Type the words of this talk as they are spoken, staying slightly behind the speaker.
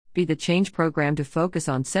Be the Change program to focus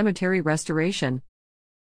on cemetery restoration.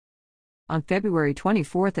 On February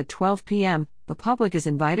 24 at 12 p.m., the public is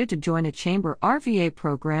invited to join a Chamber RVA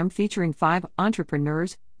program featuring 5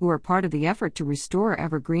 entrepreneurs who are part of the effort to restore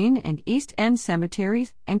Evergreen and East End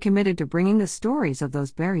cemeteries and committed to bringing the stories of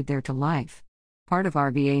those buried there to life. Part of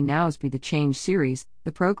RVA Now's Be the Change series,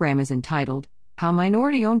 the program is entitled, How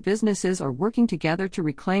Minority-Owned Businesses Are Working Together to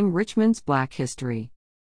Reclaim Richmond's Black History.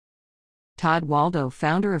 Todd Waldo,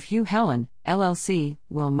 founder of Hugh Helen, LLC,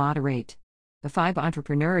 will moderate. The 5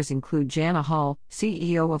 entrepreneurs include Jana Hall,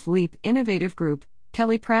 CEO of Leap Innovative Group,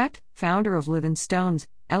 Kelly Pratt, founder of Living Stones,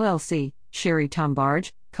 LLC, Sherry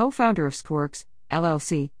Tombarge, co-founder of Squirks,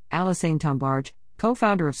 LLC, Alisane Tombarge,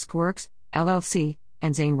 co-founder of Squirks, LLC,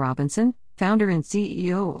 and Zane Robinson, founder and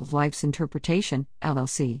CEO of Life's Interpretation,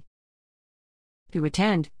 LLC. To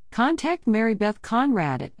attend, contact Mary Beth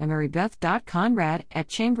Conrad at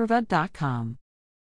marybeth.conrad@chamberva.com.